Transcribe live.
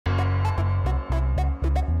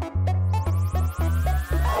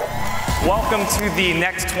Welcome to the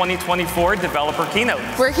Next 2024 Developer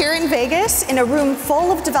Keynote. We're here in Vegas in a room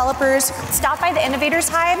full of developers. Stop by the Innovators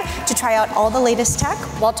Hive to try out all the latest tech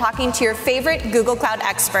while talking to your favorite Google Cloud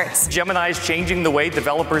experts. Gemini is changing the way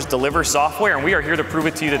developers deliver software, and we are here to prove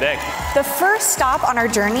it to you today. The first stop on our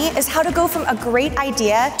journey is how to go from a great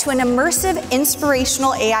idea to an immersive,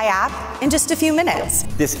 inspirational AI app in just a few minutes.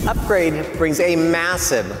 This upgrade brings a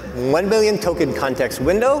massive 1 billion token context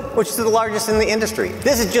window, which is the largest in the industry.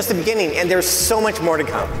 This is just the beginning, and there's so much more to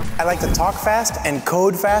come. I like to talk fast and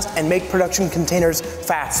code fast and make production containers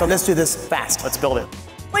fast. So let's do this fast. Let's build it.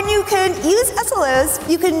 When you can use SLOs,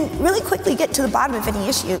 you can really quickly get to the bottom of any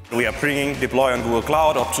issue. We are bringing deploy on Google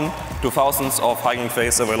Cloud option to thousands of Hugging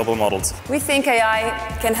Face available models. We think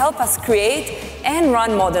AI can help us create and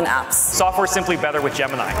run modern apps. Software is simply better with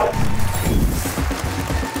Gemini.